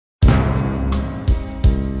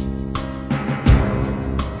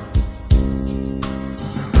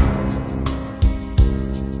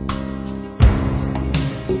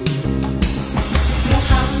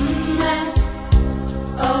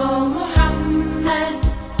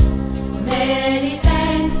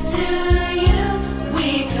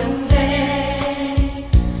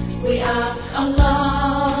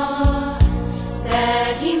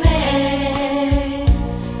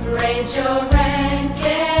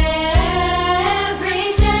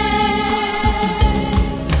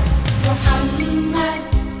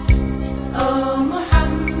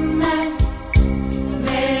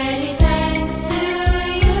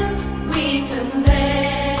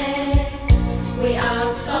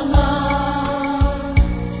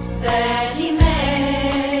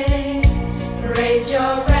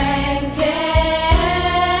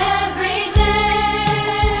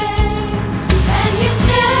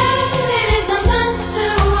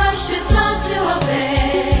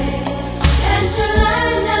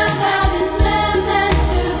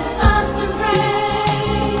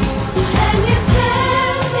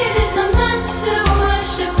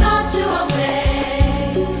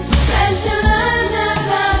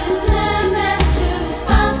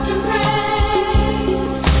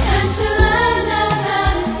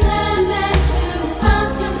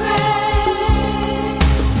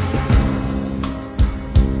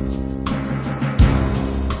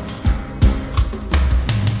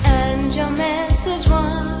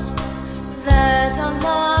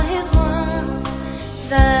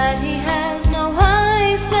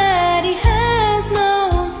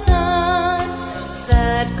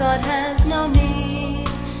no need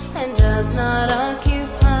and does not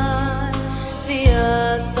occupy the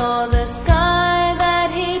earth or the sky, that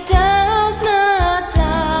he does not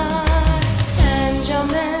die. And your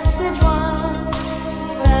message was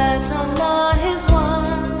that Allah is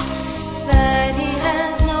one, that he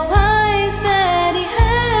has no wife, that he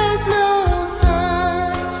has no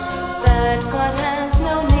son, that God has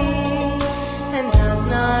no need and does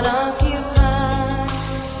not occupy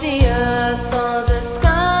the earth or the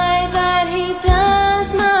sky, that he does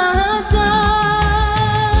not die.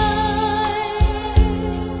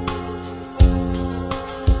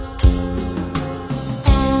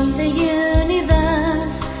 And the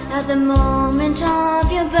universe at the moment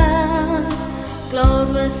of your birth glowed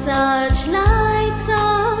with such light, so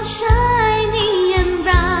shiny and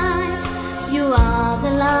bright. You are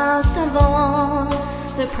the last of all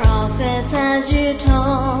the prophets, as you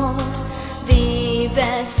told, the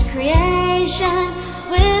best creation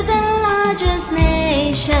with the largest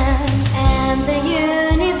nation. And the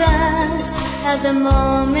universe at the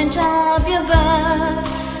moment of your birth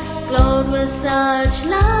glowed with such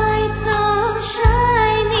light, so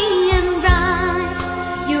shiny and bright.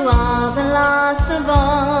 You are the last of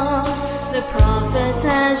all the prophets,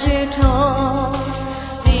 as you told,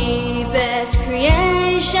 the best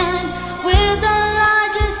creation with the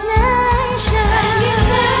largest nation. And you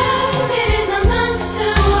said it is a must to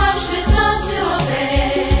worship God, to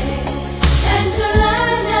obey, and to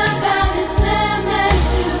learn about Islam and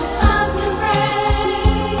to fast and pray.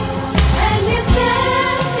 And you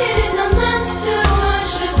said it is a must to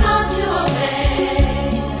worship God, to obey,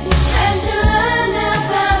 and to learn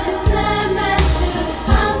about Islam and to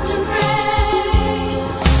fast and pray,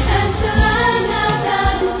 and to learn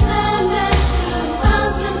about Islam and to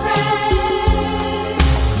fast and pray.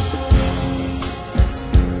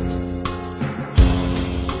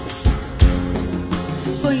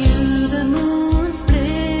 For you the moon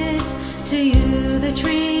split, to you the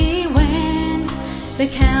tree went, the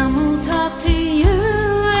camel talked to you,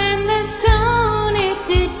 and the stone it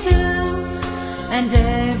did too. And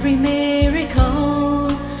every miracle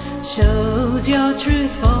shows you're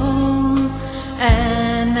truthful,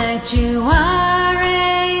 and that you are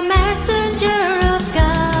a messenger of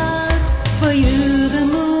God. For you the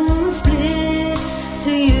moon split,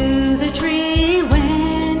 to you the tree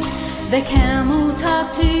went, the camel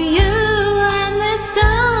talked to you, and the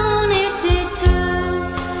stone it did too.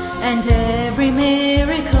 And every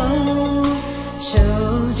miracle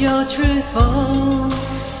shows you're truthful,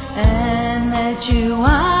 and that you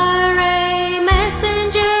are a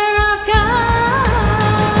messenger of God.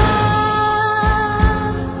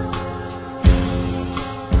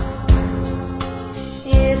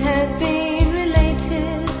 It has been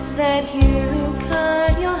related that you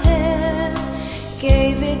cut your hair,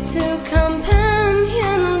 gave it to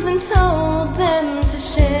companions and told them to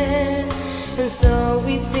share. And so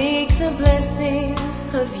we seek the blessings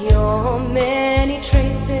of your many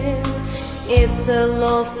traces. It's a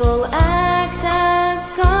lawful act, as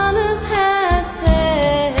scholars have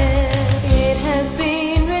said. It has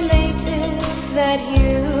been related that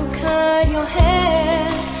you cut your hair,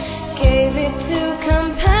 gave it to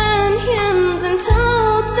companions and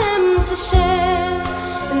told them to share.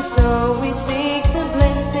 And so we seek the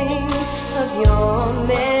blessings of your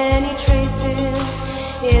many traces.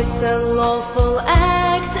 It's a lawful